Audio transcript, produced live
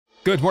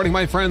Good morning,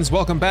 my friends.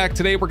 Welcome back.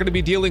 Today we're going to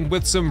be dealing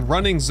with some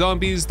running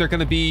zombies. They're going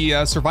to be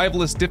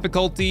survivalist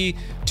difficulty,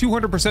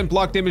 200%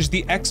 block damage.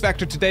 The X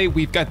factor today,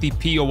 we've got the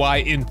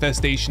POI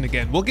infestation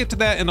again. We'll get to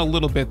that in a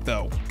little bit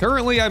though.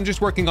 Currently, I'm just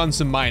working on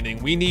some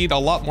mining. We need a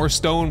lot more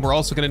stone. We're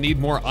also going to need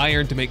more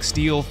iron to make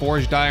steel,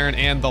 forged iron,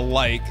 and the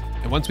like.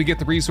 And once we get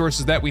the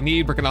resources that we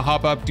need, we're going to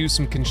hop up, do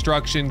some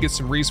construction, get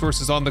some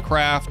resources on the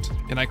craft.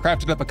 And I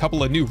crafted up a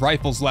couple of new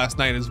rifles last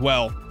night as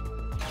well.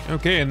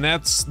 Okay, and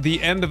that's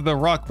the end of the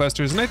rock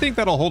busters, and I think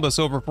that'll hold us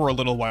over for a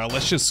little while.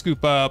 Let's just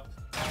scoop up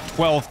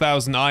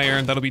 12,000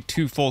 iron. That'll be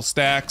 2 full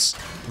stacks.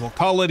 We'll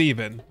call it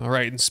even. All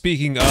right, and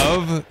speaking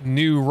of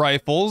new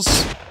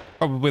rifles,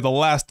 probably the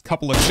last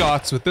couple of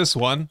shots with this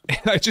one. And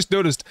I just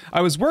noticed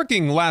I was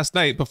working last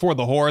night before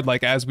the horde,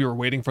 like as we were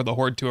waiting for the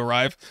horde to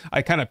arrive.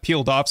 I kind of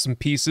peeled off some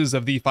pieces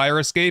of the fire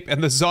escape,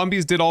 and the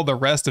zombies did all the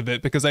rest of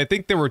it because I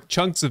think there were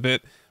chunks of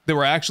it that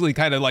were actually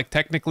kind of like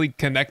technically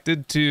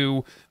connected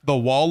to the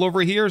wall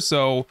over here.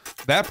 So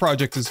that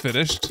project is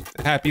finished.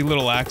 Happy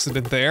little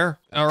accident there.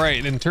 All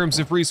right, in terms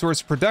of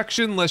resource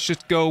production, let's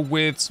just go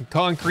with some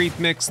concrete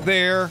mix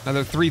there,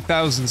 another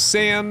 3,000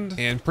 sand,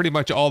 and pretty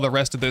much all the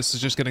rest of this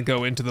is just gonna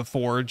go into the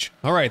forge.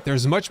 All right,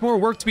 there's much more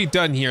work to be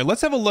done here.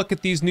 Let's have a look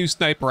at these new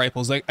sniper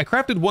rifles. I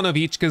crafted one of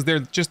each because they're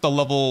just a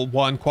level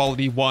 1,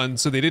 quality 1,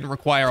 so they didn't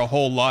require a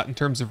whole lot in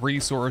terms of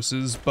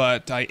resources,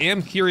 but I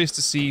am curious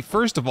to see,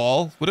 first of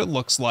all, what it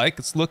looks like.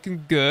 It's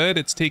looking good.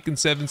 It's taken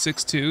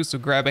 7.62, so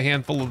grab a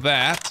handful of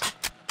that.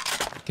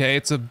 Okay,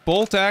 it's a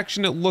bolt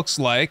action, it looks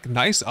like.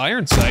 Nice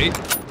iron sight.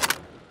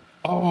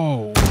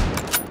 Oh,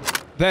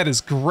 that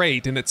is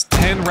great, and it's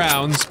 10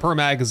 rounds per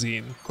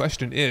magazine.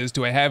 Question is,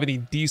 do I have any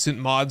decent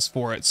mods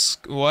for it?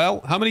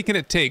 Well, how many can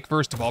it take,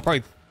 first of all?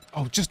 Probably,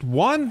 oh, just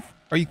one?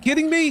 Are you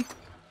kidding me?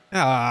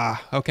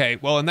 Ah, okay,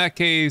 well, in that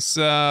case,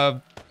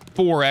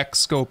 4x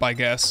scope, I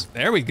guess.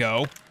 There we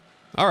go.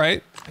 All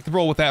right, I can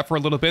roll with that for a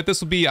little bit.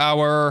 This will be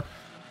our,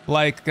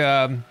 like,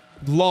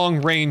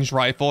 long-range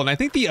rifle, and I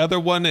think the other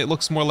one, it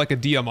looks more like a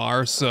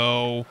DMR,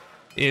 so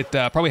it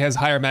probably has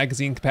higher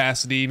magazine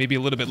capacity, maybe a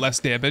little bit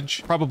less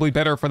damage. Probably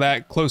better for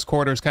that close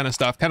quarters kind of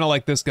stuff, kind of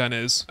like this gun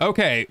is.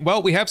 Okay,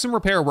 well, we have some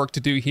repair work to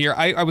do here.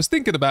 I was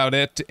thinking about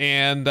it,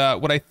 and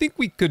what I think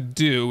we could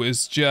do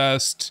is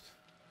just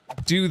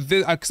do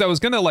this, because I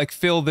was gonna like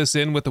fill this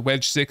in with the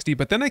wedge 60,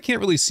 but then I can't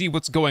really see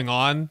what's going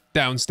on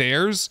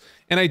downstairs,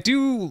 and I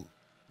do...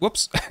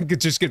 Whoops,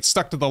 just get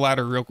stuck to the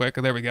ladder real quick.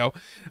 There we go.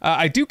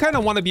 I do kind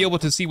of want to be able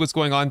to see what's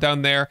going on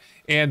down there,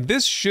 and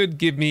this should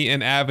give me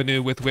an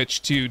avenue with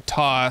which to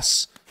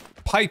toss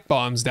pipe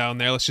bombs down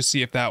there. Let's just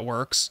see if that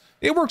works.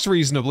 It works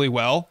reasonably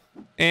well,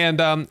 and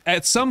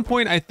at some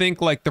point I think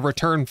like the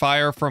return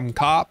fire from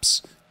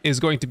cops is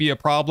going to be a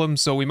problem,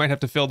 so we might have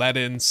to fill that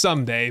in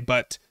someday,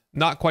 but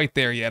not quite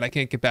there yet. I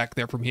can't get back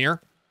there from here.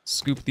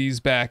 Scoop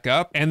these back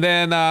up, and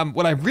then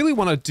what I really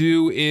want to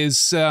do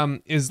is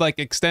like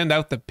extend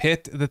out the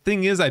pit. The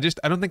thing is, I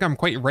don't think I'm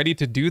quite ready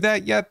to do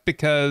that yet,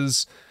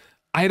 because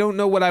I don't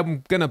know what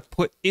I'm gonna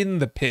put in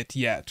the pit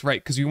yet,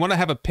 right? Because you want to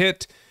have a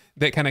pit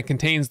that kind of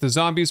contains the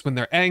zombies when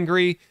they're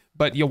angry,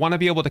 but you want to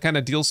be able to kind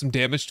of deal some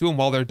damage to them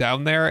while they're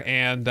down there,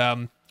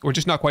 and we're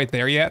just not quite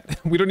there yet.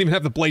 We don't even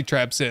have the blade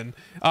traps in,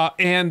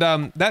 and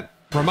that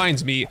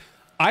reminds me,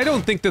 I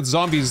don't think that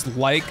zombies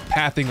like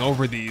pathing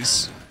over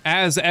these,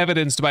 as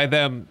evidenced by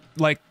them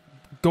like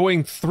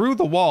going through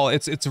the wall.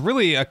 It's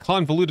really a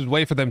convoluted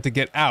way for them to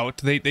get out.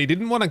 They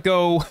didn't want to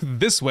go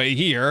this way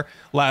here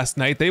last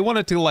night. They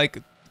wanted to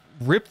like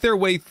rip their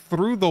way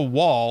through the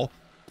wall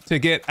to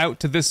get out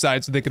to this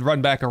side so they could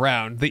run back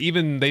around. They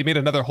made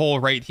another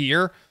hole right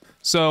here.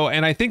 So,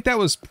 and I think that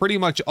was pretty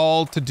much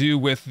all to do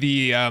with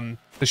the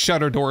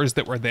shutter doors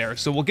that were there.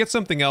 So we'll get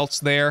something else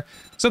there,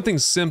 something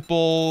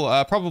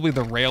simple, probably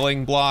the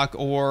railing block,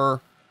 or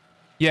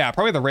yeah,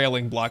 probably the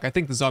railing block. I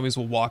think the zombies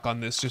will walk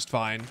on this just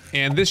fine.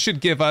 And this should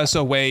give us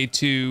a way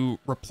to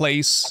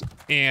replace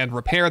and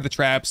repair the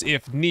traps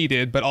if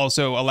needed, but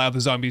also allow the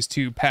zombies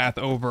to path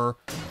over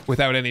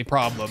without any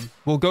problem.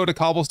 We'll go to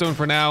cobblestone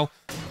for now,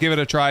 give it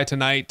a try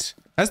tonight.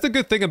 That's the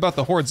good thing about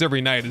the hordes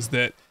every night, is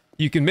that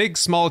you can make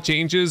small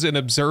changes and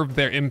observe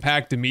their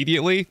impact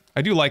immediately.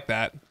 I do like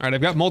that. All right,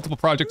 I've got multiple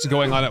projects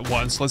going on at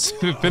once. Let's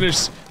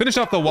finish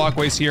off the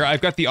walkways here.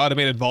 I've got the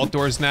automated vault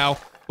doors now.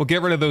 We'll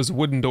get rid of those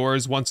wooden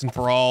doors once and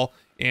for all,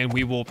 and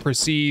we will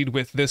proceed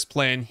with this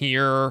plan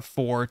here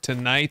for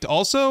tonight.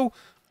 Also,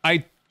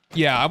 I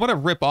want to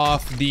rip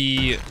off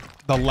the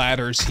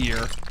ladders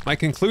here. My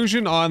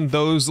conclusion on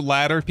those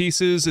ladder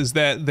pieces is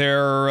that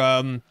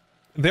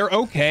they're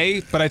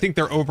okay, but I think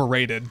they're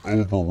overrated.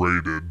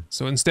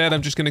 So instead,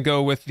 I'm just gonna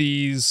go with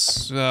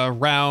these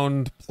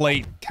round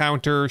plate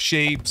counter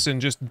shapes and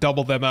just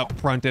double them up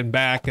front and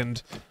back.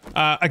 And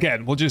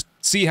again, we'll just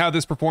see how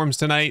this performs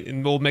tonight,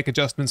 and we'll make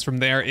adjustments from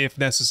there if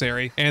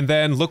necessary. And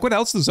then look what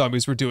else the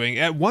zombies were doing.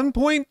 At one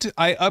point,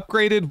 I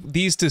upgraded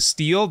these to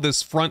steel,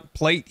 this front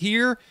plate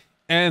here,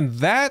 and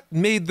that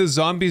made the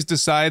zombies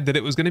decide that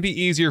it was gonna be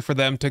easier for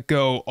them to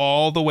go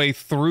all the way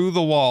through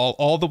the wall,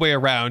 all the way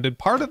around. And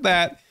part of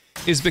that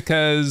is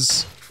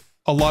because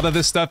a lot of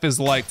this stuff is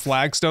like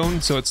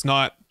flagstone, so it's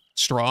not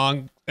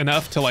strong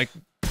enough to like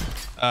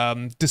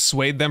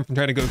dissuade them from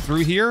trying to go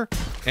through here.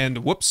 And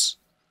whoops.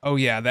 Oh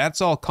yeah,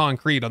 that's all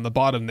concrete on the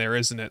bottom there,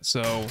 isn't it?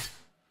 So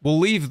we'll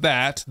leave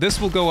that.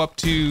 This will go up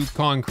to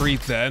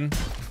concrete then.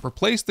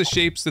 Replace the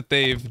shapes that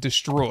they've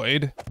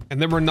destroyed.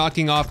 And then we're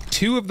knocking off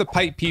 2 of the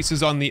pipe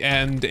pieces on the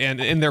end,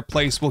 and in their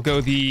place will go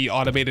the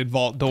automated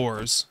vault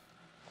doors.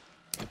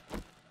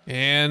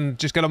 And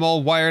just got them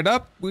all wired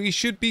up. We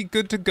should be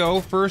good to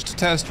go. First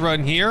test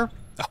run here.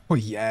 Oh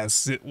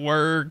yes, it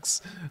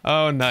works.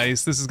 Oh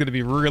nice, this is gonna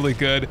be really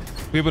good.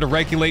 Be able to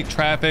regulate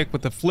traffic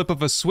with the flip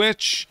of a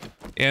switch.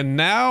 And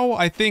now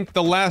I think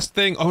the last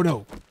thing, oh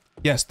no.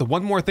 Yes, the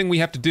one more thing we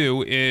have to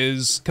do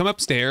is come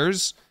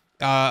upstairs.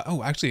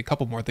 Oh, actually a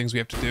couple more things we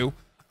have to do.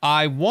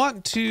 I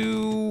want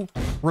to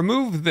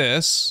remove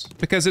this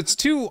because it's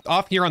too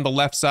off here on the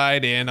left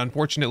side, and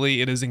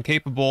unfortunately it is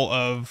incapable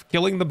of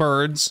killing the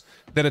birds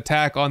that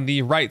attack on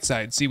the right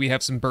side. See, we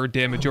have some bird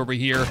damage over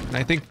here, and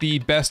I think the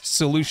best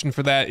solution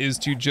for that is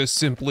to just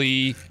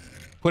simply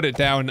put it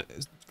down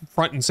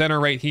front and center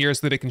right here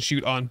so that it can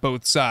shoot on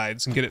both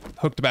sides and get it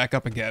hooked back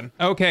up again.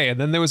 Okay, and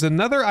then there was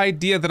another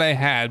idea that I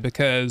had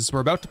because we're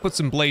about to put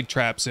some blade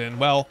traps in.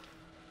 Well,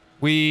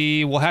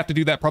 we will have to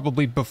do that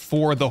probably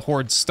before the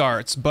horde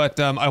starts, but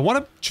I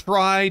want to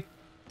try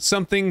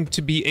something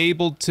to be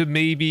able to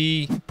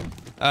maybe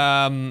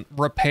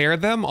repair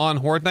them on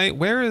horde night.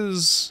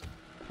 Where's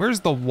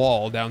the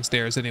wall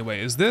downstairs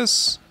anyway? Is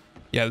this?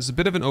 Yeah, there's a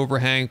bit of an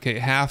overhang. Okay,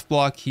 half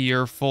block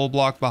here, full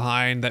block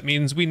behind. That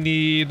means we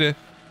need,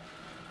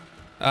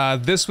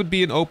 this would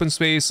be an open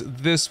space.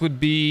 This would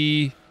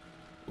be,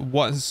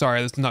 what?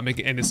 Sorry, this does not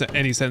make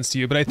any sense to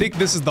you, but I think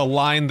this is the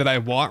line that I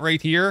want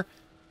right here.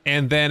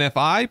 And then if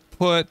I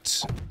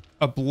put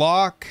a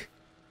block,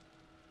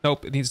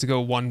 nope, it needs to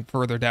go one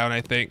further down, I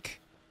think.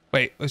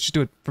 Wait, let's just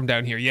do it from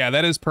down here. Yeah,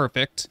 that is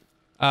perfect.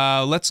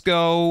 Let's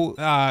go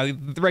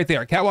right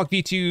there. Catwalk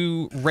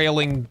V2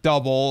 railing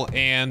double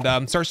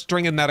and start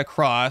stringing that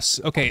across.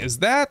 Okay, is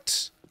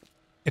that,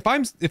 if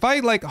I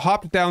like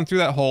hopped down through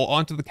that hole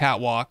onto the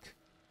catwalk,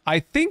 I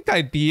think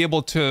I'd be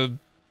able to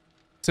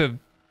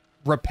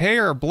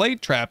repair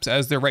blade traps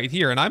as they're right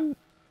here. And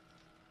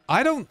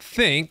I don't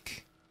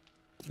think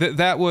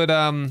that would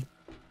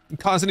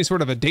cause any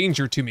sort of a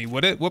danger to me,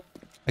 would it? Whoop.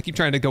 I keep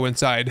trying to go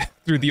inside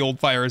through the old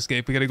fire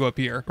escape. We gotta go up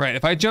here. Right,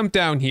 if I jump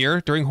down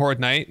here during horde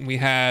night, and we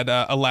had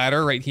a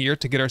ladder right here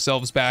to get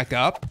ourselves back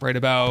up, right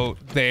about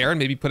there, and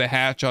maybe put a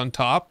hatch on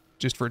top,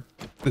 just for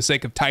the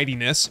sake of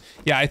tidiness.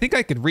 Yeah, I think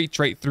I could reach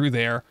right through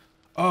there.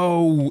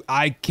 Oh,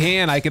 I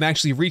can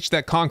actually reach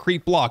that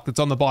concrete block that's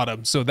on the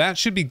bottom. So that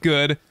should be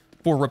good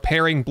for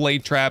repairing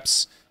blade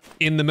traps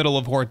in the middle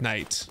of horde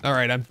night. All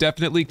right, I'm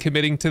definitely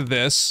committing to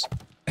this.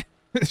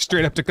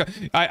 Straight up to,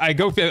 I'm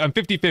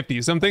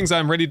 50-50. Some things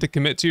I'm ready to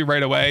commit to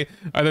right away.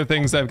 Other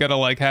things I've got to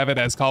like have it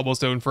as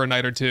cobblestone for a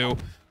night or two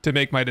to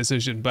make my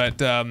decision.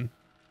 But,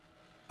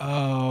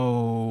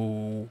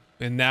 oh,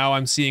 and now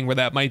I'm seeing where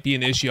that might be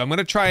an issue. I'm going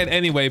to try it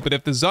anyway, but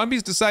if the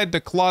zombies decide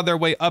to claw their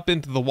way up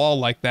into the wall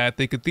like that,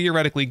 they could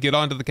theoretically get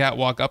onto the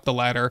catwalk, up the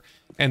ladder,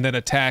 and then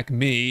attack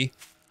me,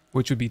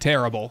 which would be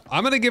terrible.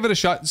 I'm going to give it a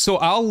shot. So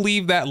I'll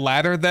leave that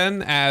ladder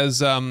then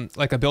as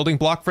like a building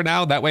block for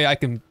now. That way I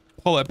can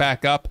pull it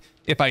back up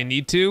if I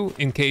need to,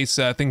 in case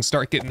things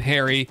start getting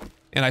hairy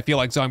and I feel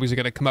like zombies are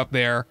gonna come up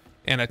there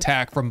and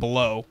attack from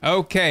below.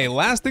 Okay,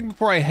 last thing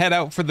before I head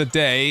out for the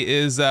day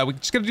is we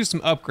just gotta do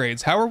some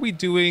upgrades. How are we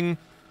doing?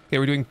 Okay,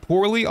 we're doing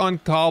poorly on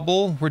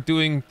cobble. We're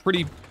doing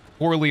pretty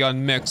poorly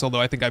on mix,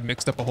 although I think I've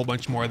mixed up a whole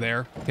bunch more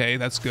there. Okay,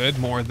 that's good,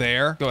 more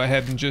there. Go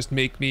ahead and just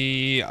make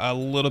me a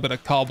little bit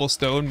of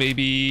cobblestone,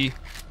 maybe.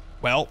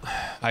 Well,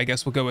 I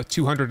guess we'll go with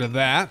 200 of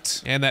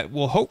that, and that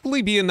will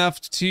hopefully be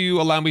enough to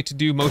allow me to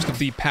do most of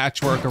the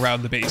patchwork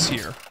around the base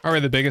here. All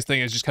right, the biggest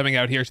thing is just coming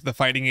out here to the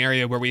fighting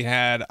area where we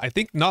had, I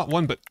think, not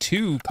one but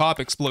 2 cop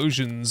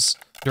explosions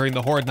during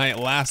the horde night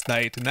last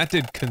night, and that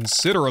did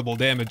considerable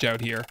damage out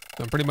here.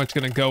 So I'm pretty much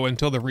gonna go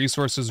until the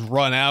resources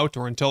run out,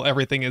 or until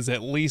everything is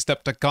at least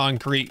up to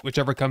concrete,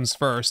 whichever comes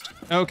first.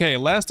 Okay,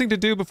 last thing to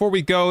do before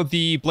we go,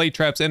 the blade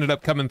traps ended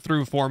up coming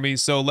through for me,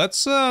 so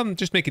let's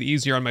just make it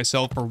easier on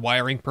myself for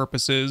wiring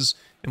purposes,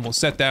 and we'll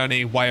set down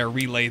a wire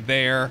relay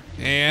there.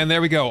 And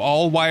there we go,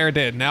 all wired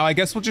in. Now I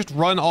guess we'll just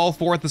run all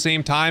 4 at the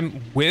same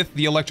time with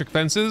the electric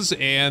fences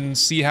and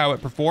see how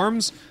it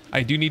performs.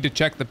 I do need to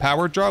check the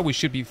power draw. We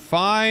should be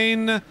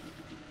fine.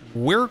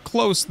 We're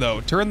close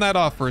though. Turn that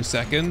off for a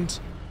second.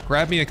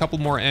 Grab me a couple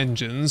more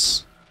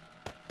engines.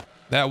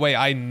 That way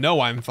I know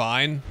I'm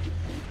fine.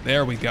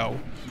 There we go.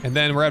 And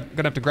then we're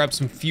gonna have to grab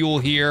some fuel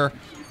here.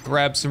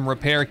 Grab some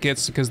repair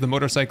kits because the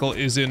motorcycle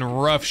is in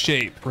rough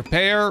shape.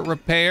 Repair,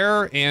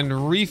 repair,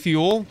 and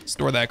refuel.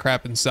 Store that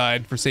crap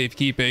inside for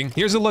safekeeping.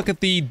 Here's a look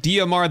at the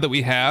DMR that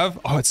we have.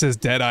 Oh, it says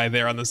Deadeye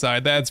there on the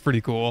side. That's pretty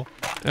cool.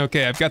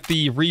 Okay, I've got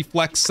the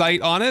reflex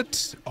sight on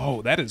it.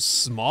 Oh, that is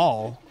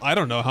small. I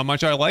don't know how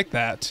much I like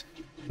that.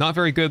 Not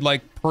very good,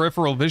 like,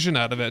 peripheral vision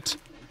out of it.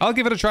 I'll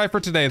give it a try for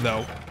today,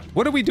 though.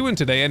 What are we doing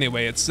today,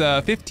 anyway? It's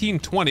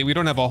 15:20. We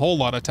don't have a whole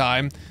lot of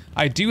time.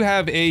 I do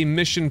have a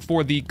mission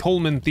for the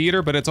Coleman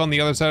Theater, but it's on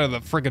the other side of the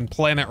friggin'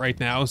 planet right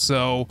now,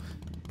 so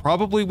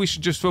probably we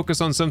should just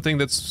focus on something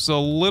that's a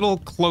little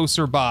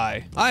closer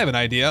by. I have an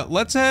idea.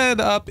 Let's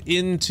head up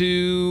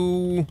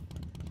into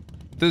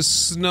the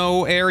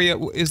snow area.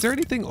 Is there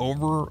anything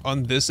over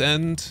on this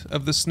end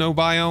of the snow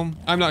biome?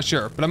 I'm not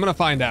sure, but I'm gonna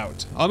find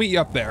out. I'll meet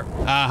you up there.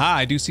 Aha,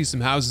 I do see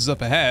some houses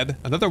up ahead.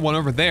 Another one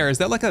over there. Is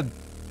that like a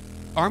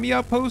army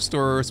outpost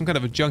or some kind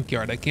of a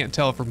junkyard? I can't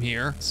tell from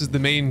here. This is the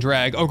main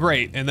drag. Oh,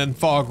 great. And then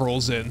fog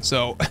rolls in.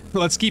 So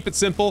let's keep it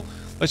simple.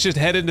 Let's just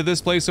head into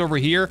this place over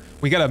here.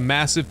 We got a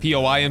massive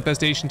POI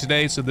infestation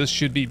today, so this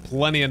should be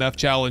plenty enough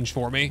challenge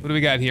for me. What do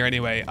we got here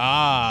anyway?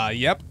 Ah,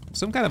 yep.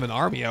 Some kind of an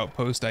army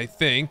outpost, I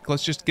think.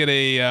 Let's just get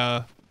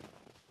a,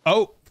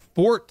 oh,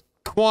 Fort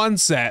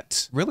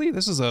Quonset. Really?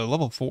 This is a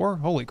level 4?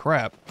 Holy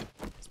crap.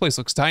 This place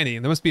looks tiny,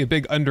 and there must be a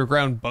big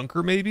underground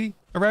bunker, maybe,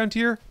 around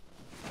here?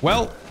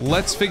 Well,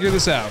 let's figure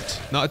this out.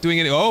 Not doing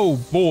any, oh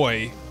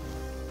boy.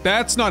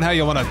 That's not how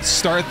you want to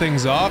start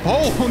things off.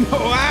 Oh no,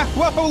 ah,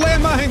 whoa,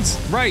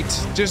 landmines. Right,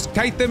 just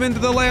kite them into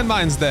the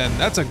landmines then.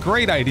 That's a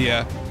great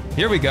idea.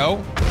 Here we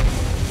go.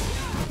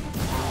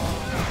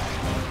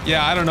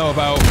 Yeah, I don't know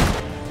about,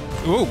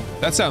 ooh,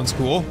 that sounds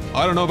cool.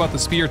 I don't know about the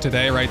spear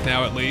today, right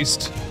now at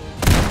least.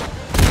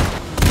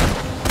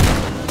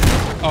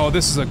 Oh,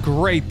 this is a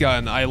great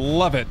gun. I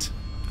love it.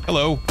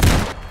 Hello.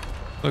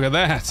 Look at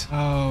that.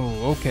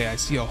 Oh, okay, I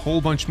see a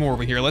whole bunch more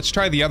over here. Let's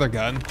try the other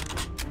gun.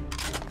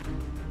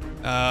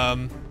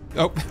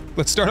 Oh,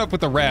 let's start up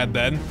with the rad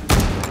then.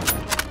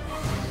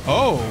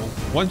 Oh,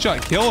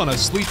 one-shot kill on a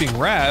sleeping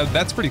rad.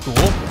 That's pretty cool.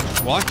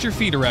 Watch your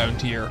feet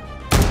around here.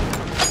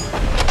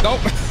 Nope.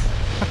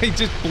 I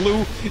just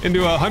blew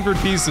into 100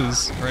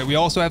 pieces. All right, we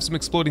also have some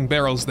exploding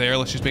barrels there.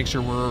 Let's just make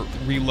sure we're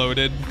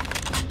reloaded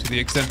to the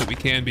extent that we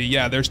can be.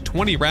 Yeah, there's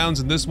 20 rounds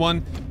in this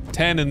one,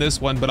 10 in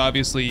this one, but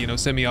obviously, you know,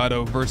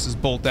 semi-auto versus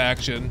bolt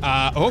action.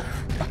 Oh,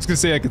 I was gonna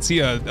say I could see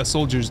a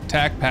soldier's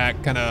tac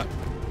pack kind of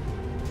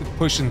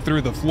pushing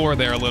through the floor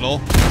there a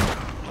little.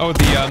 Oh,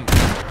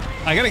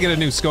 I gotta get a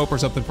new scope or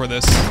something for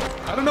this.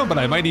 I don't know, but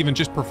I might even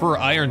just prefer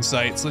iron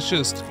sights. Let's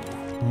just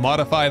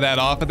modify that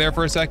off of there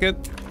for a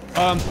second.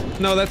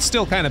 No, that's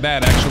still kind of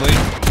bad, actually.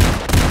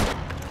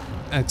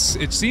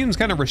 It seems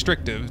kind of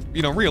restrictive.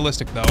 You know,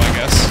 realistic though, I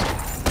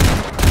guess.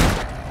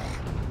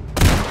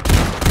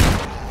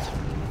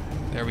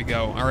 There we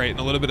go. All right, and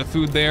a little bit of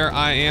food there.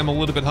 I am a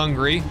little bit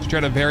hungry. Just try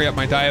to vary up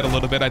my diet a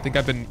little bit. I think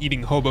I've been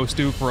eating hobo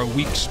stew for a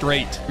week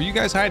straight. Are you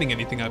guys hiding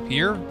anything up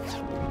here?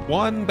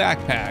 One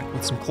backpack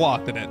with some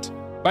cloth in it.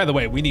 By the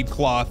way, we need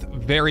cloth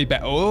very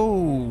bad.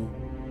 Oh,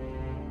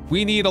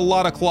 we need a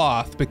lot of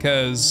cloth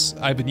because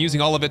I've been using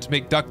all of it to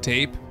make duct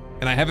tape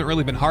and I haven't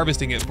really been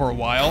harvesting it for a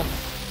while.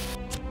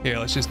 Here,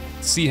 let's just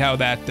see how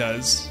that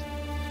does.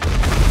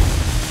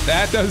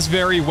 That does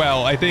very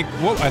well. I think,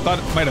 whoa, I thought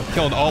it might have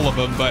killed all of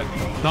them, but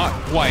not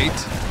quite.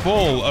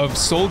 Full of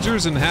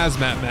soldiers and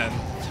hazmat men.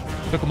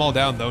 Took them all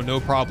down though,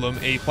 no problem.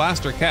 A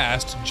plaster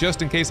cast,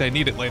 just in case I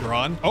need it later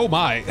on. Oh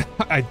my,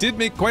 I did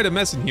make quite a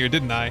mess in here,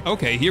 didn't I?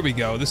 Okay, here we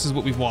go. This is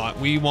what we want.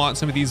 We want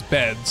some of these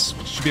beds.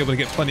 Should be able to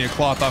get plenty of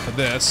cloth off of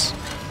this.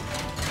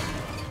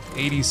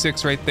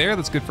 86 right there.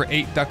 That's good for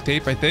 8 duct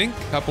tape, I think.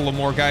 A couple of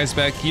more guys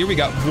back here. We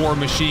got War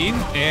Machine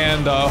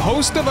and a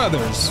host of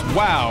others.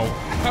 Wow.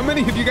 How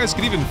many of you guys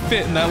could even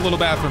fit in that little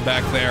bathroom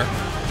back there?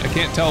 I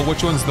can't tell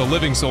which one's the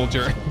living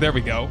soldier. There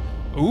we go.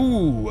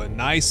 Ooh, a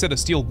nice set of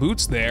steel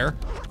boots there.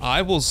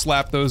 I will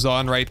slap those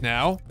on right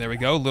now. There we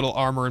go, little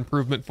armor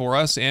improvement for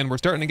us, and we're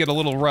starting to get a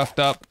little roughed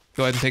up.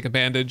 Go ahead and take a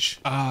bandage.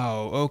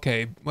 Oh,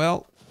 okay,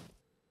 well,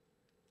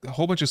 a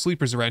whole bunch of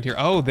sleepers around here.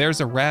 Oh,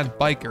 there's a rad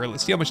biker.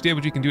 Let's see how much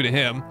damage we can do to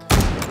him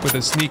with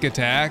a sneak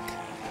attack.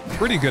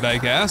 Pretty good, I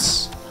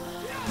guess.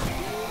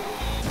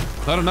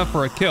 Not enough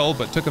for a kill,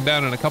 but took him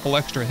down in a couple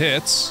extra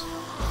hits.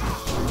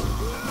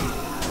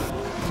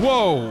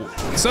 Whoa,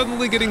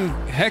 suddenly getting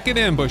heckin'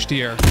 ambushed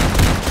here.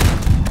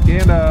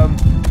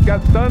 And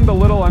got stunned a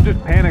little. I'm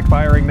just panic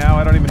firing now.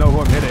 I don't even know who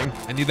I'm hitting.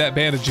 I need that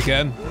bandage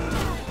again.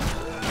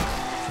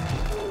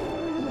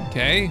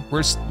 Okay,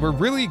 we're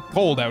really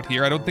cold out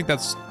here. I don't think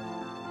that's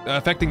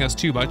affecting us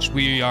too much.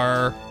 We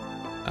are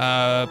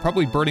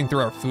probably burning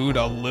through our food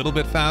a little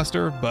bit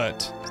faster,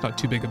 but it's not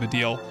too big of a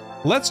deal.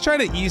 Let's try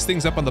to ease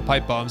things up on the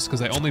pipe bombs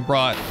because I only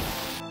brought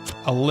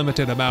a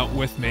limited amount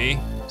with me.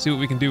 See what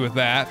we can do with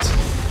that.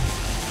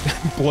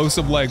 Blow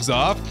some legs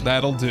off,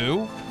 that'll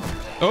do.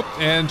 Oh,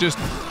 and just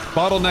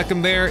bottleneck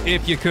them there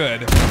if you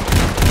could.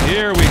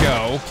 Here we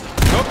go.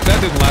 Oh, that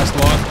didn't last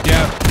long.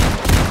 Yeah,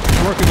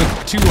 working with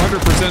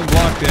 200%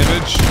 block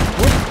damage.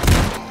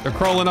 Whoop. They're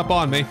crawling up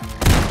on me.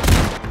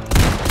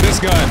 This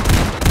gun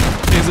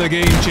is a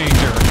game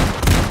changer.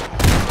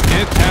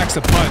 It packs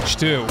a punch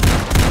too.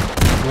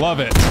 Love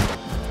it.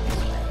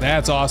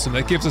 That's awesome.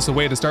 That gives us a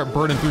way to start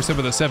burning through some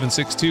of the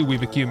 7.62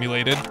 we've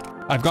accumulated.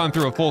 I've gone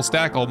through a full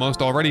stack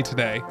almost already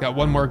today. Got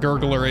one more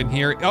gurgler in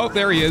here. Oh,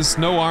 there he is.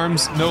 No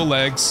arms, no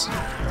legs.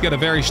 He's got a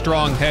very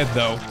strong head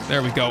though.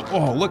 There we go.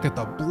 Oh, look at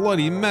the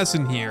bloody mess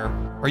in here.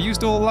 Are you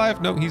still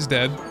alive? No, he's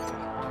dead.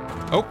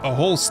 Oh, a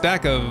whole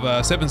stack of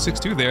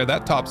 7.62 there.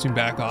 That tops me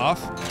back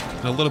off.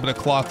 And a little bit of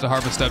cloth to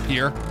harvest up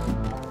here.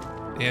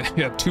 And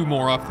we have 2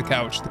 more off the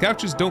couch. The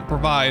couches don't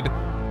provide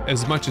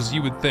as much as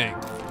you would think.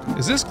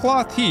 Is this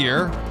cloth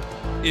here?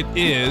 It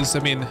is. I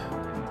mean,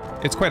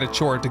 it's quite a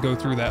chore to go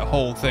through that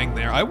whole thing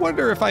there. I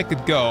wonder if I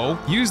could go,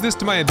 use this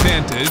to my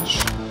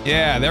advantage.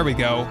 Yeah, there we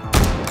go.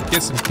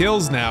 Get some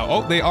kills now.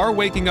 Oh, they are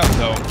waking up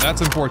though.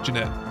 That's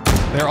unfortunate.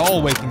 They're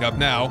all waking up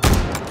now.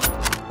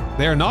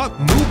 They're not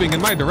moving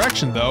in my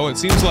direction though. It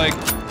seems like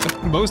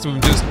most of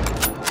them just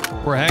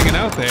were hanging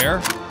out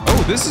there.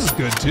 Oh, this is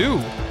good too.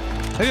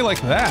 How do you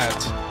like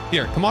that?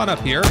 Here, come on up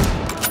here.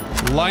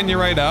 Line you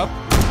right up.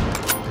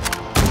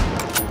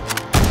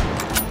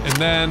 And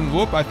then,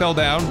 whoop, I fell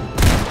down.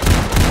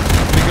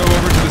 Let me go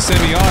over to the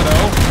semi-auto.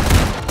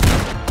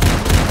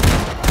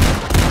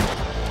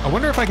 I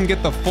wonder if I can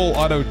get the full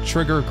auto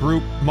trigger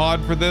group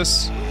mod for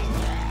this.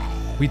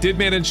 We did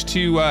manage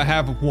to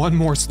have 1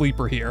 more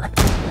sleeper here.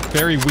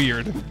 Very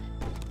weird.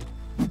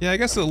 Yeah, I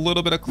guess a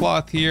little bit of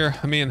cloth here.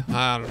 I mean,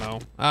 I don't know.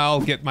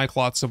 I'll get my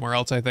cloth somewhere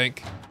else, I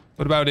think.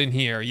 What about in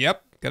here?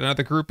 Yep, got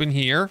another group in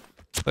here.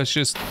 Let's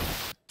just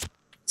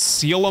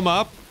seal them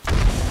up.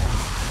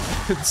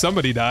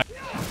 Somebody died.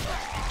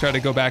 Try to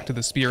go back to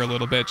the spear a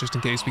little bit just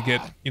in case we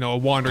get, you know, a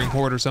wandering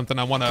horde or something.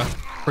 I want to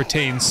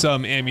retain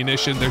some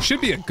ammunition. There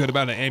should be a good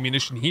amount of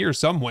ammunition here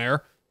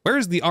somewhere.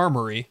 Where's the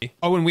armory?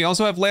 Oh, and we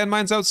also have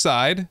landmines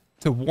outside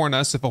to warn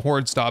us if a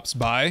horde stops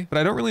by, but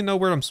I don't really know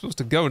where I'm supposed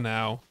to go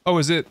now. Oh,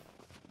 is it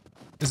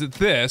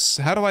this?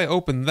 How do I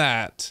open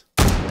that?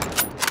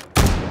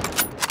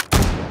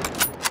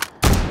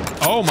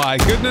 Oh my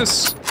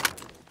goodness.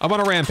 I'm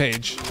on a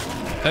rampage.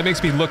 That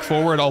makes me look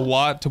forward a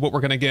lot to what we're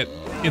gonna get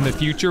in the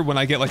future when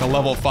I get like a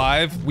level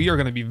 5. We are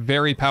gonna be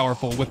very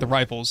powerful with the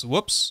rifles.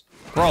 Whoops,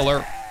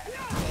 crawler.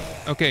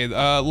 Okay,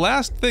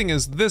 last thing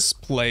is this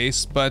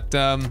place, but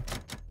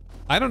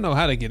I don't know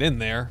how to get in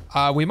there.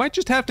 We might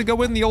just have to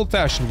go in the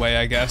old-fashioned way,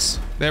 I guess.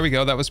 There we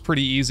go, that was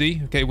pretty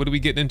easy. Okay, what are we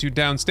getting into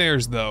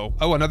downstairs though?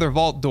 Oh, another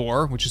vault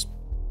door, which is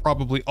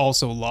probably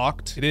also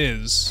locked. It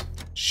is.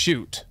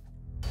 Shoot.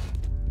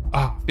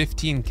 Ah,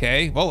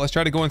 15K. Well, let's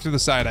try to go in through the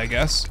side, I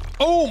guess.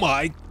 Oh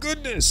my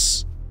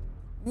goodness!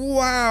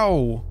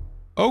 Wow.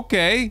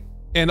 Okay,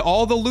 and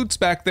all the loot's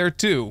back there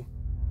too.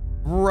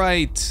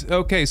 Right,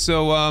 okay,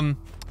 so, oh,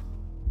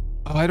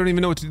 I don't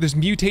even know what to do. There's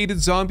mutated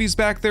zombies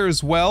back there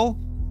as well.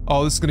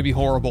 Oh, this is gonna be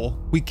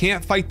horrible. We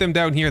can't fight them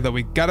down here though.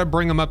 We gotta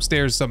bring them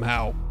upstairs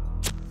somehow.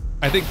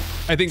 I think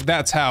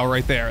that's how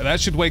right there.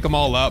 That should wake them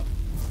all up.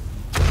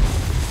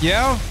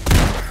 Yeah?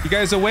 You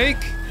guys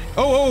awake?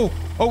 Oh,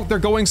 they're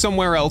going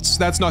somewhere else.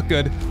 That's not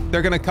good.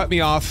 They're gonna cut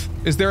me off.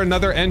 Is there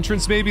another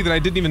entrance maybe that I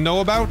didn't even know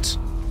about?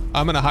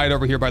 I'm gonna hide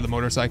over here by the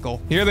motorcycle.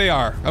 Here they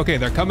are. Okay,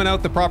 they're coming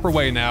out the proper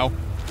way now.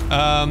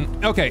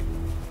 Okay.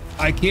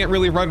 I can't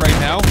really run right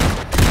now.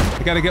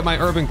 I gotta get my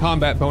urban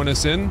combat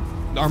bonus in.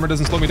 Armor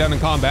doesn't slow me down in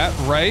combat,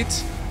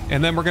 right?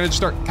 And then we're gonna just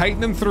start kiting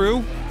them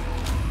through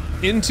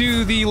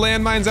into the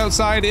landmines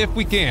outside if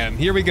we can.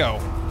 Here we go.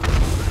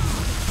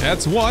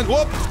 That's one.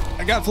 Whoop!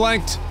 I got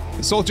flanked.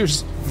 The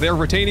soldiers, they're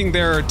retaining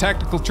their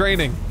tactical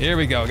training. Here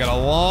we go. Got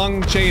a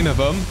long chain of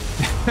them.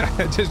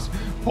 Just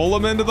pull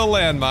them into the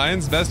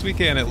landmines, best we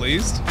can at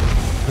least.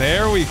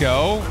 There we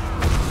go.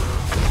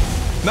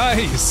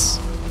 Nice.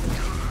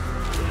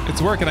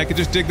 It's working. I could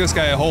just dig this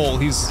guy a hole.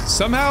 He's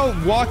somehow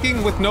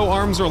walking with no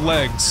arms or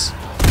legs.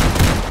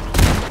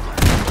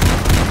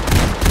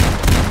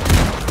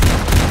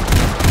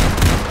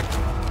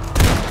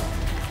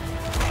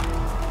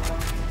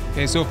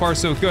 Okay, so far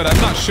so good.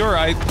 I'm not sure.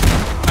 I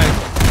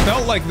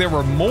felt like there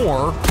were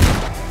more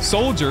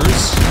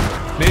soldiers.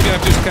 Maybe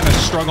I've just kind of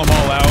strung them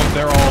all out.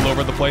 They're all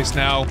over the place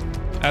now.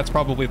 That's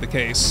probably the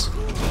case.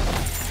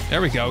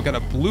 There we go. Got a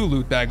blue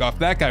loot bag off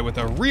that guy with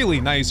a really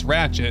nice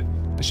ratchet.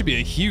 That should be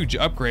a huge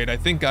upgrade. I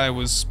think I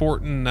was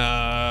sporting,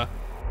 I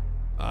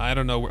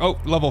don't know. Oh,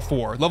 level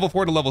 4. Level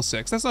 4 to level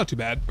 6. That's not too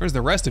bad. Where's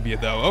the rest of you,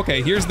 though?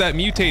 Okay, here's that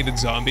mutated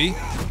zombie.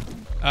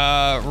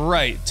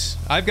 Right.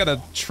 I've got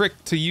a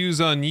trick to use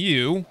on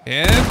you.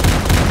 And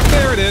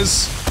there it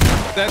is.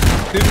 That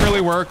didn't really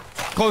work.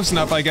 Close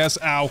enough, I guess.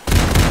 Ow.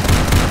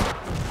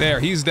 There,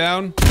 he's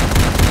down.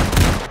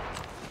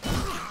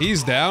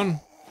 He's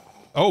down.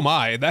 Oh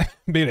my, that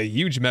made a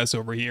huge mess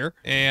over here.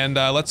 And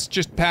let's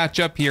just patch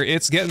up here.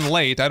 It's getting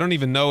late. I don't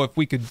even know if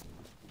we could...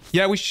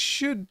 Yeah, we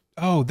should...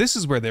 Oh, this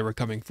is where they were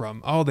coming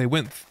from. Oh, they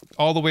went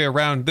all the way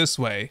around this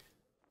way.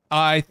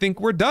 I think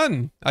we're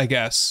done, I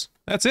guess.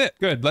 That's it.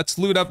 Good. Let's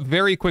loot up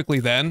very quickly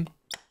then.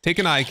 Take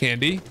an eye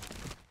candy.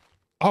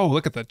 Oh,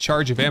 look at the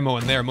charge of ammo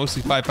in there.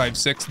 Mostly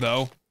 5.56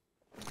 though.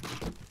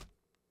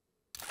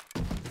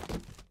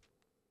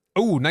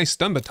 Oh, nice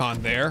stun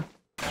baton there.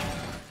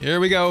 Here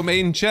we go,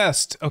 main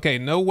chest. Okay,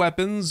 no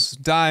weapons,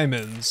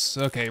 diamonds.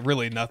 Okay,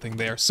 really nothing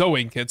there.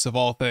 Sewing kits of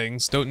all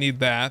things. Don't need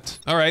that.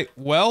 All right,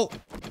 well,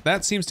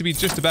 that seems to be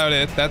just about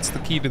it. That's the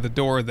key to the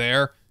door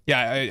there. Yeah,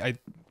 I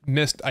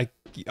missed,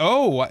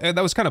 oh,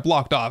 that was kind of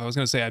blocked off. I was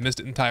gonna say I missed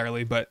it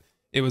entirely, but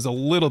It was a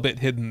little bit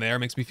hidden there.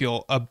 Makes me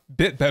feel a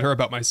bit better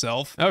about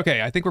myself.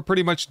 Okay, I think we're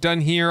pretty much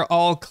done here.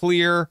 All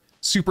clear.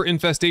 Super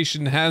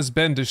infestation has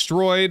been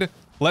destroyed.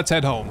 Let's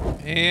head home.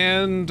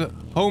 And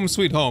home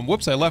sweet home.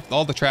 Whoops, I left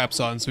all the traps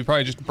on, so we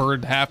probably just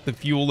burned half the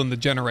fuel in the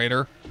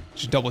generator.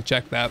 Should double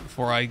check that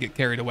before I get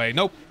carried away.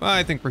 Nope,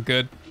 I think we're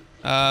good.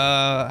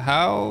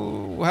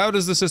 How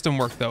does the system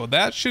work though?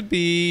 That should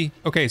be...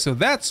 Okay, so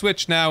that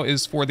switch now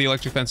is for the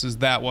electric fences.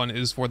 That one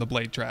is for the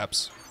blade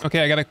traps.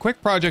 Okay, I got a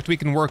quick project we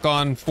can work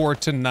on for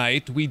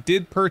tonight. We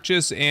did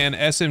purchase an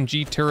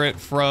SMG turret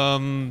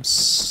from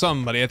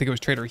somebody. I think it was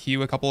Trader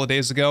Hugh a couple of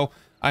days ago.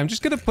 I'm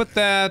just gonna put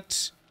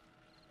that...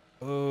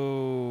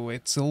 Oh,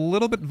 it's a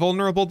little bit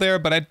vulnerable there,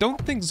 but I don't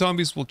think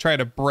zombies will try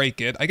to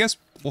break it. I guess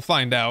we'll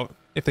find out.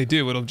 If they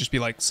do, it'll just be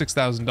like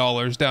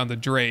 $6,000 down the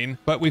drain.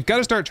 But we've got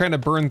to start trying to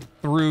burn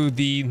through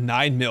the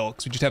 9mm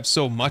because we just have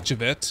so much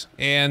of it.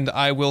 And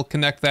I will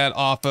connect that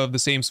off of the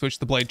same switch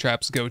the blade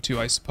traps go to,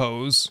 I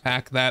suppose.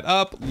 Pack that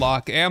up,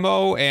 lock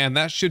ammo, and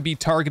that should be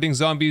targeting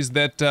zombies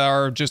that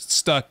are just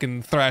stuck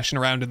and thrashing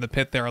around in the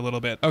pit there a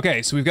little bit.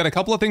 Okay, so we've got a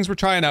couple of things we're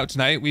trying out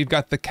tonight. We've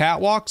got the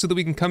catwalk so that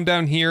we can come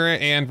down here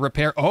and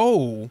repair...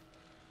 Oh!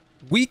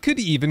 We could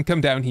even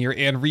come down here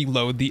and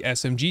reload the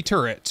SMG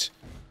turret.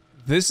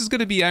 This is going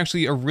to be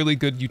actually a really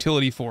good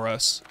utility for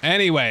us.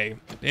 Anyway,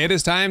 it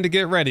is time to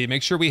get ready.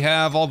 Make sure we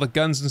have all the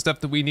guns and stuff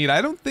that we need.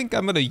 I don't think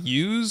I'm going to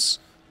use...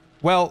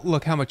 Well,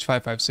 look how much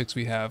 5.56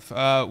 we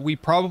have. We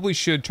probably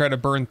should try to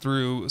burn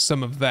through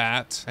some of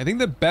that. I think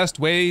the best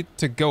way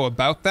to go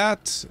about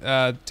that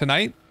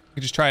tonight, we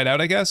can just try it out,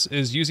 I guess,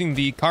 is using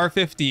the Car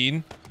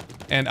 15.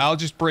 And I'll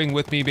just bring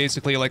with me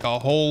basically like a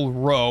whole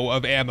row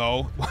of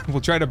ammo.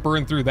 We'll try to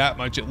burn through that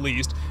much at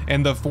least.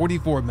 And the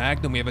 44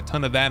 Magnum, we have a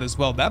ton of that as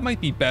well. That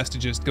might be best to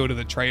just go to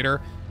the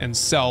trader and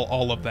sell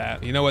all of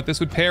that. You know what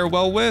this would pair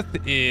well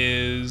with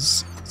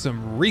is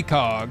some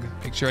recog.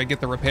 Make sure I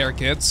get the repair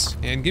kits.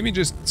 And give me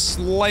just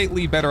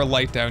slightly better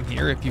light down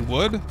here if you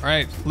would. All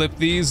right, flip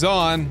these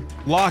on,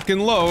 lock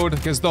and load,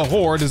 because the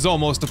horde is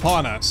almost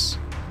upon us.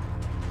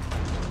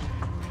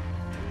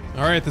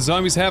 All right, the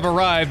zombies have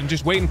arrived. I'm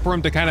just waiting for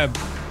them to kind of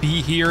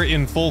be here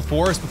in full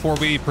force before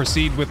we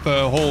proceed with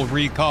the whole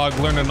recog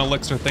learn an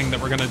elixir thing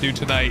that we're gonna do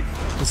tonight.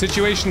 The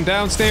situation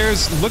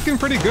downstairs looking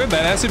pretty good.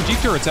 That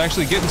SMG turret's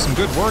actually getting some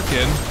good work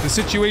in. The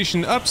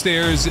situation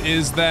upstairs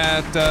is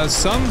that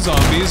some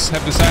zombies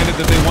have decided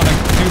that they want to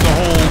do the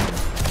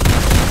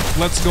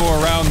whole let's go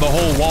around the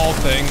whole wall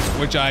thing,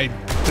 which I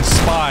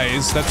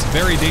despise. That's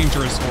very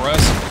dangerous for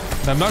us.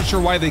 And I'm not sure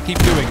why they keep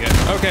doing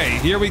it. Okay,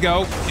 here we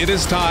go. It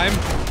is time.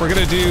 We're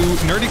gonna do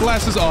nerdy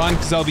glasses on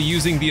because I'll be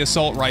using the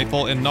assault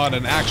rifle and not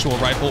an actual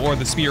rifle or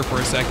the spear for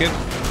a second.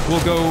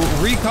 We'll go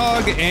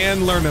recog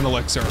and learn an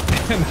elixir.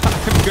 And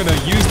I'm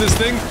gonna use this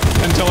thing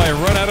until I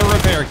run out of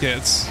repair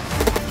kits.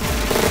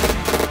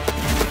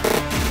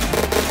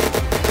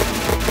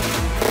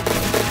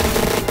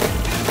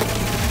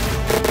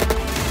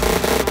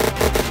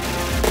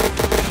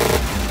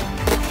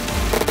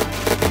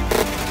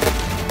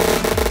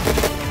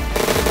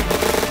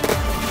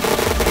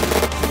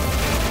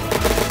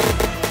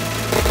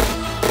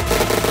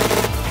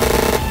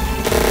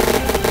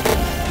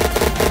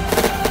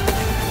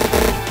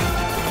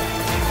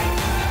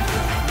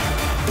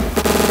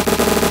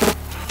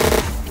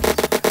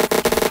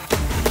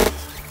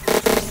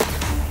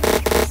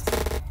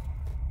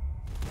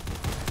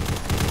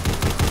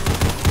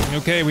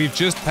 Okay, we've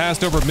just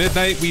passed over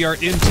midnight. We are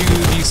into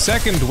the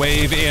second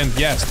wave, and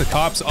yes, the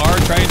cops are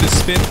trying to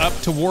spin up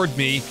toward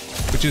me,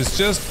 which is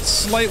just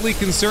slightly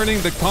concerning.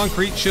 The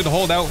concrete should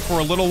hold out for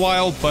a little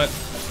while, but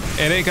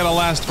it ain't gonna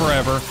last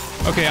forever.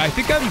 Okay, I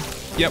think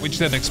yeah, we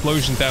just had an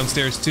explosion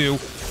downstairs too.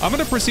 I'm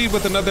gonna proceed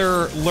with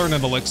another learn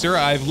an elixir.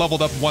 I've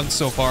leveled up once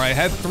so far. I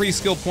had 3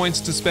 skill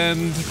points to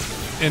spend.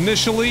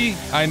 Initially,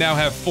 I now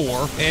have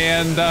 4,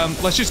 and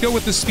let's just go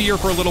with the spear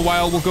for a little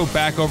while. We'll go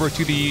back over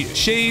to the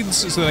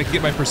shades so that I can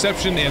get my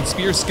perception and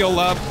spear skill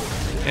up,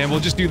 and we'll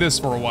just do this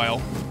for a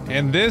while.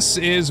 And this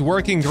is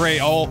working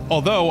great,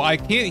 although I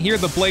can't hear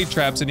the blade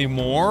traps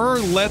anymore.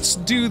 Let's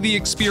do the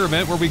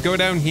experiment where we go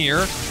down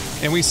here,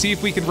 and we see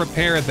if we can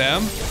repair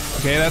them.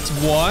 Okay, that's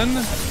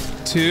 1,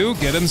 2,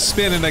 get them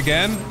spinning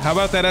again. How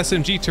about that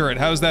SMG turret?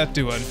 How's that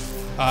doing?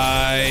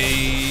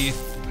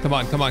 Come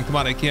on, come on, come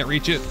on, I can't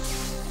reach it.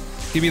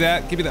 Give me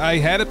that, give me that. I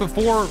had it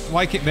before.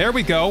 Why can't, there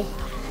we go.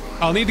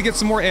 I'll need to get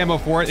some more ammo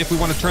for it if we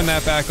want to turn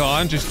that back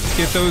on. Just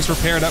get those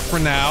repaired up for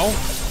now.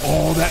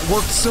 Oh, that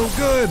worked so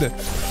good.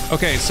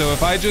 Okay, so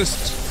if I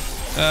just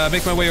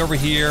make my way over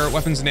here,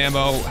 weapons and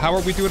ammo. How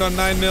are we doing on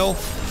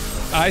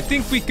 9mm? I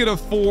think we could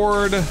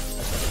afford,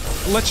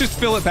 let's just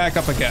fill it back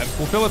up again.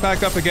 We'll fill it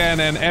back up again,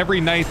 and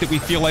every night that we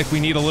feel like we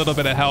need a little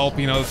bit of help,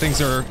 you know,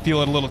 things are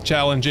feeling a little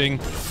challenging,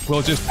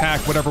 we'll just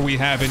pack whatever we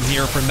have in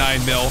here for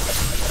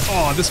 9mm.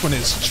 Oh, this one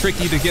is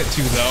tricky to get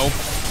to, though.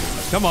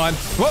 Come on.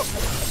 Whoa.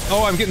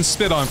 Oh, I'm getting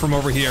spit on from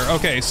over here.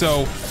 Okay,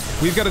 so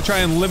we've got to try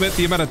and limit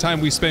the amount of time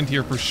we spend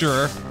here for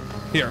sure.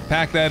 Here,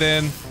 pack that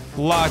in,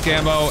 lock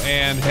ammo,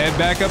 and head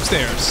back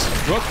upstairs.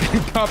 Whoop,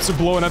 cops are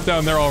blowing up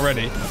down there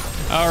already.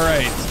 All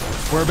right.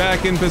 we're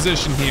back in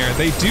position here.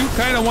 They do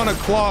kind of want to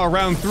claw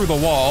around through the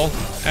wall,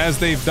 as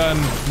they've done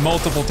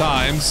multiple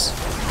times.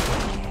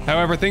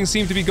 However, things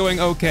seem to be going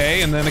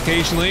okay, and then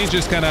occasionally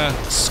just kind of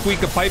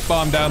squeak a pipe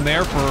bomb down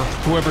there for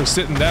whoever's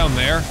sitting down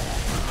there.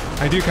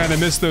 I do kind of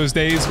miss those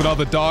days when all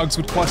the dogs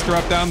would cluster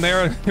up down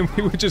there and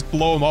we would just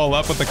blow them all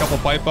up with a couple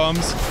pipe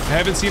bombs. I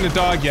haven't seen a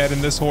dog yet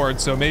in this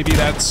horde, so maybe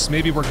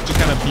we're just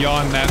kind of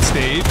beyond that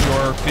stage,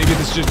 or maybe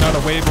this is just not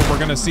a wave where we're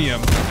gonna see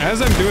them. As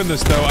I'm doing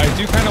this though, I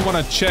do kind of want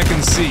to check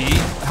and see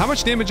how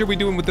much damage are we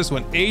doing with this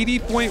one.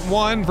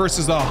 80.1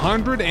 versus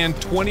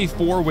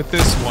 124 with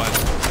this one.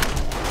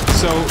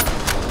 So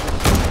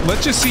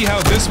let's just see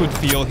how this would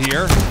feel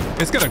here.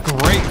 It's got a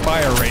great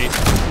fire rate.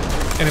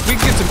 And if we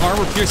can get some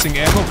armor-piercing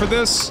ammo for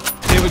this,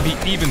 it would be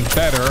even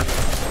better.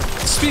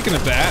 Speaking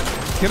of that,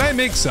 can I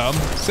make some?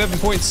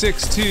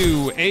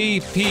 7.62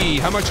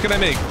 AP. How much can I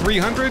make?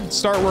 300?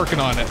 Start working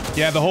on it.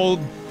 Yeah, the whole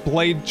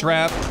blade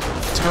trap,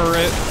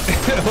 turret,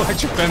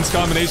 electric fence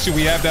combination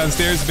we have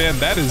downstairs, man,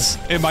 that is...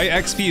 And my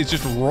XP is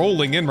just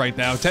rolling in right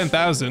now.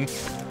 10,000.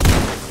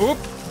 Oop.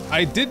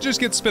 I did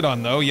just get spit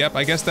on, though. Yep,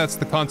 I guess that's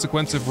the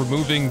consequence of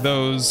removing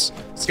those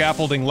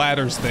scaffolding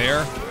ladders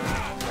there.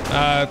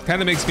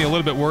 Kind of makes me a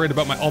little bit worried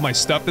about all my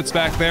stuff that's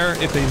back there.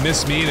 If they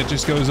miss me and it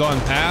just goes on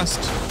past.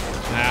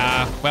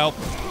 Well,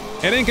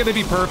 it ain't gonna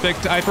be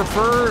perfect. I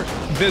prefer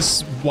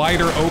this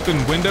wider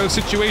open window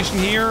situation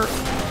here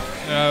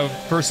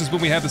versus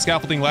when we have the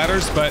scaffolding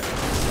ladders, but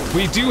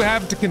we do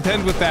have to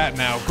contend with that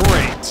now.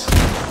 Great.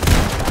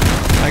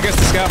 I guess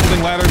the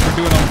scaffolding ladders are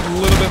doing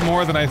a little bit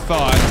more than I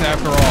thought,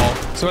 after all.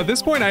 So at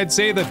this point, I'd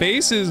say the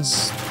base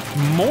is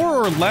more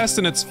or less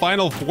in its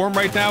final form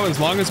right now, as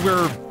long as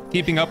we're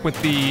keeping up with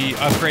the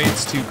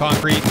upgrades to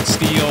concrete and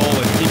steel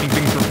and keeping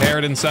things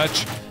repaired and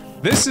such.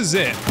 This is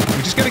it.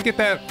 We just gotta get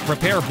that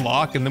repair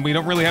block, and then we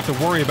don't really have to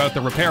worry about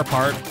the repair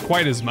part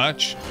quite as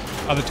much.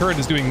 The turret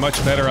is doing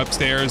much better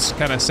upstairs,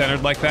 kind of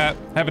centered like that.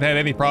 Haven't had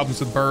any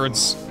problems with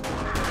birds,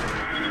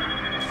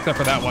 except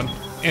for that one.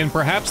 And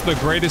perhaps the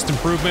greatest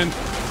improvement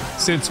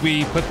since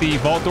we put the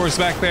vault doors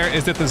back there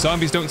is that the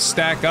zombies don't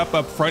stack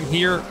up front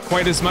here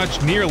quite as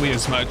much, nearly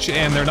as much,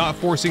 and they're not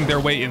forcing their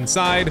way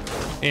inside,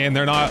 and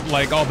they're not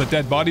like all the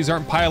dead bodies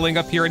aren't piling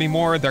up here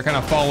anymore. They're kind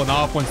of falling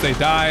off once they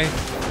die.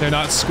 They're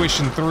not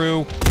squishing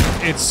through.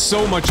 It's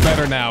so much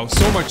better now,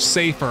 so much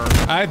safer.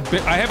 I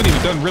haven't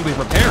even done really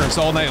repairs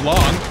all night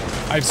long.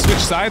 I've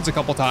switched sides a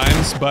couple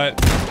times, but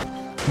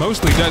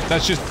mostly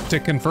that's just to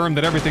confirm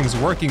that everything's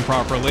working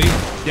properly.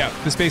 Yeah,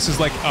 this base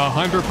is like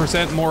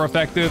 100% more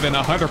effective and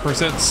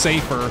 100%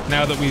 safer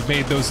now that we've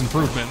made those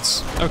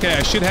improvements. Okay,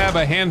 I should have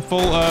a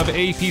handful of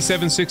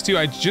AP762.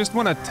 I just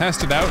want to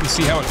test it out and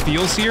see how it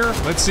feels here.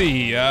 Let's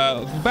see,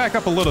 back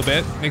up a little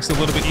bit. Makes it a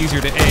little bit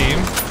easier to aim.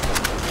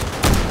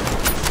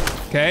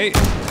 Okay,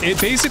 it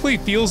basically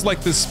feels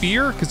like the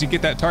spear because you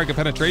get that target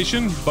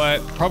penetration, but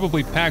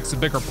probably packs a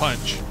bigger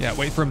punch. Yeah,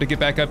 wait for him to get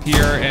back up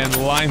here and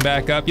line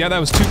back up. Yeah, that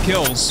was 2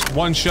 kills,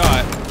 1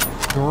 shot.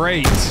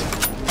 Great.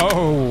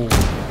 Oh,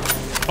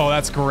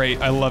 that's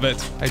great. I love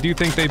it. I do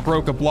think they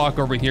broke a block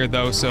over here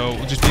though, so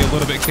we'll just be a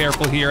little bit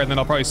careful here, and then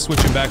I'll probably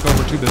switch him back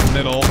over to the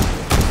middle.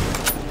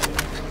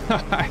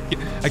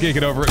 I can't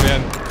get over it,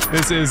 man.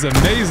 This is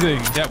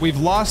amazing. Yeah, we've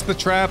lost the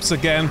traps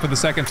again for the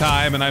 2nd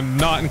time, and I'm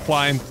not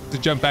inclined to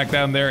jump back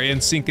down there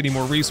and sink any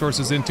more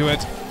resources into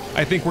it.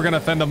 I think we're gonna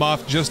fend them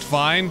off just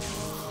fine.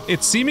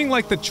 It's seeming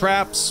like the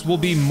traps will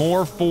be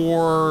more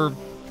for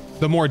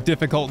the more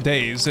difficult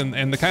days,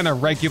 and the kind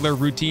of regular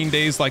routine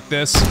days like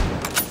this,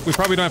 we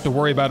probably don't have to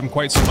worry about them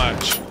quite so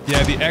much.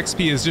 Yeah, the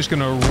XP is just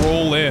gonna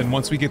roll in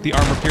once we get the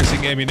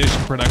armor-piercing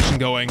ammunition production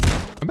going.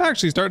 I'm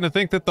actually starting to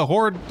think that the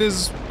horde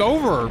is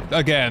over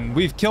again.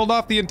 We've killed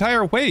off the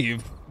entire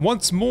wave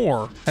once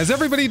more. Has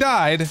everybody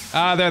died?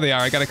 There they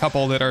are. I got a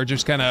couple that are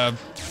just kind of...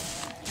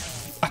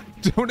 I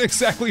don't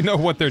exactly know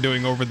what they're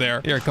doing over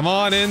there. Here, come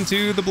on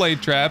into the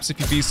blade traps if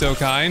you'd be so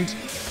kind.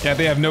 Yeah,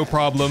 they have no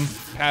problem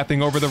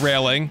pathing over the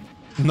railing.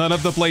 None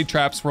of the blade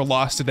traps were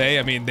lost today.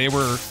 I mean, they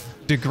were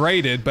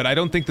degraded, but I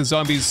don't think the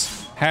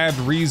zombies had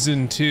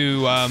reason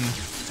to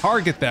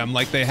target them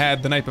like they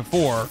had the night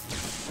before.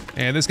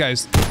 And this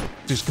guy's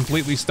just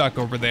completely stuck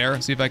over there.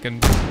 See if I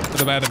can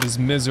put him out of his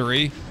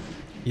misery.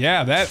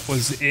 Yeah, that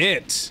was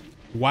it.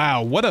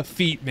 Wow, what a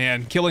feat,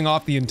 man. Killing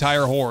off the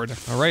entire horde.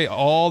 All right,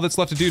 all that's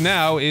left to do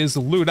now is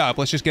loot up.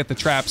 Let's just get the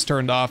traps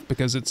turned off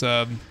because it's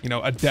a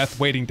death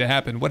waiting to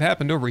happen. What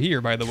happened over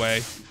here, by the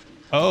way?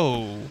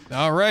 Oh,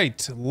 all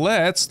right,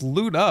 let's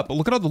loot up.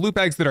 Look at all the loot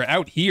bags that are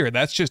out here.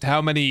 That's just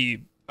how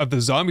many of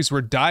the zombies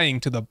were dying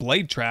to the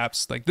blade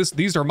traps. Like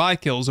these are my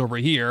kills over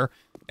here,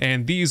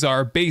 and these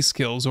are base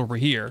kills over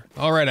here.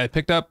 All right, I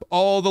picked up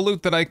all the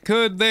loot that I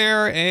could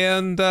there,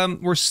 and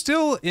we're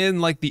still in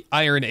like the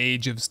iron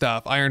age of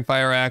stuff. Iron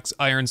fire axe,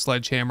 iron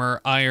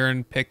sledgehammer,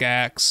 iron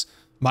pickaxe,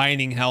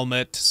 mining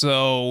helmet.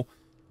 So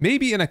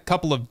maybe in a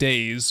couple of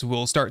days,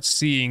 we'll start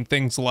seeing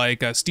things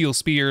like steel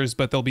spears,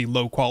 but they'll be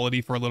low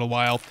quality for a little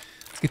while.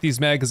 Let's get these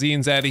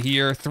magazines out of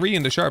here. 3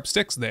 into sharp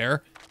sticks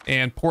there.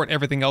 and port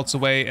everything else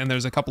away. And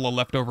there's a couple of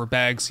leftover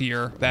bags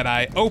here that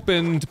I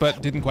opened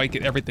but didn't quite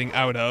get everything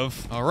out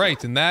of. All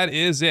right, and that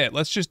is it.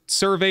 Let's just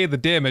survey the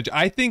damage.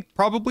 I think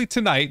probably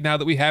tonight, now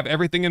that we have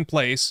everything in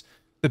place,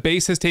 the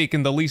base has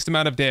taken the least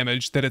amount of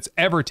damage that it's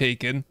ever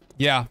taken.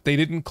 Yeah, they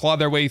didn't claw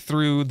their way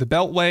through the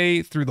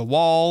beltway, through the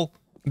wall.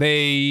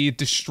 They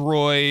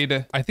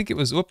destroyed, I think it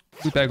was, loot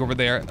bag over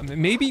there,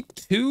 maybe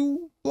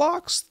 2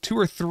 blocks, 2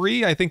 or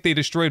 3. I think they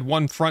destroyed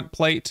one front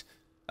plate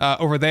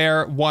over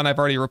there. One I've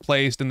already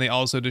replaced, and they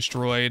also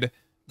destroyed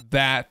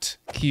that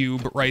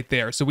cube right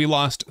there. So we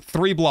lost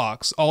 3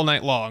 blocks all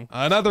night long.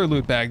 Another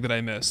loot bag that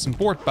I missed, some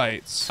fort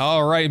bites.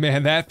 All right,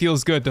 man, that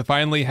feels good to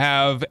finally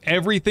have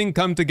everything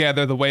come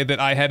together the way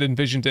that I had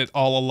envisioned it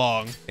all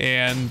along.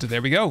 And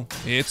there we go.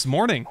 It's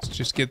morning. Let's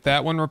just get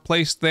that one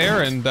replaced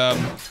there. And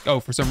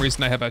oh, for some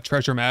reason I have a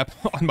treasure map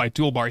on my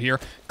toolbar here.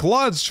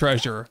 Claude's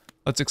treasure.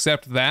 Let's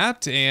accept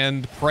that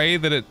and pray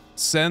that it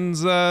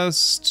sends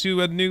us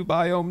to a new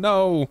biome.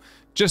 No,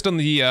 just on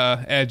the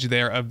edge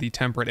there of the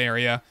temperate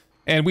area.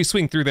 And we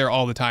swing through there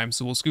all the time,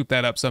 so we'll scoop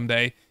that up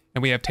someday.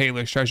 And we have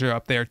Taylor's treasure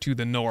up there to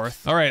the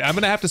north. All right, I'm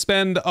gonna have to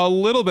spend a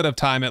little bit of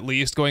time at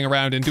least going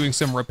around and doing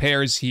some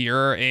repairs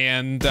here.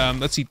 And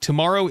let's see,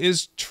 tomorrow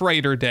is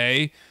Trader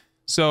Day.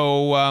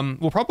 So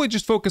we'll probably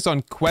just focus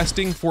on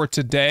questing for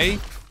today.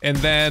 And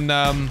then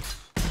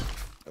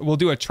we'll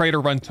do a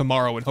trader run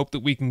tomorrow and hope that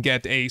we can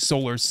get a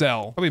solar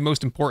cell. Probably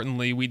most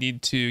importantly, we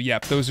need to,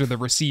 yep, those are the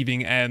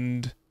receiving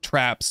end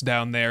traps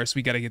down there. So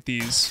we gotta get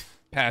these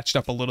patched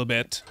up a little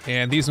bit.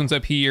 And these ones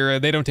up here,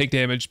 they don't take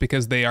damage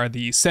because they are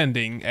the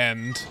sending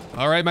end.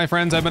 All right, my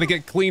friends, I'm gonna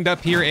get cleaned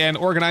up here and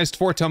organized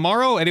for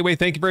tomorrow. Anyway,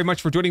 thank you very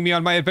much for joining me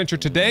on my adventure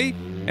today,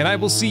 and I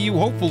will see you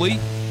hopefully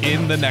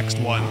in the next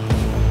one.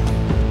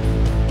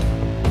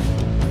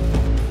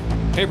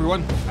 Hey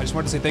everyone, I just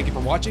wanted to say thank you for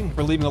watching,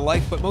 for leaving a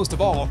like, but most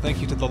of all,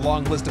 thank you to the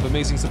long list of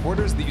amazing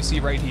supporters that you see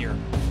right here.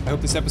 I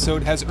hope this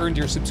episode has earned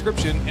your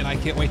subscription, and I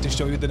can't wait to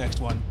show you the next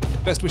one.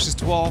 Best wishes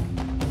to all,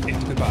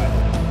 and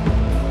goodbye.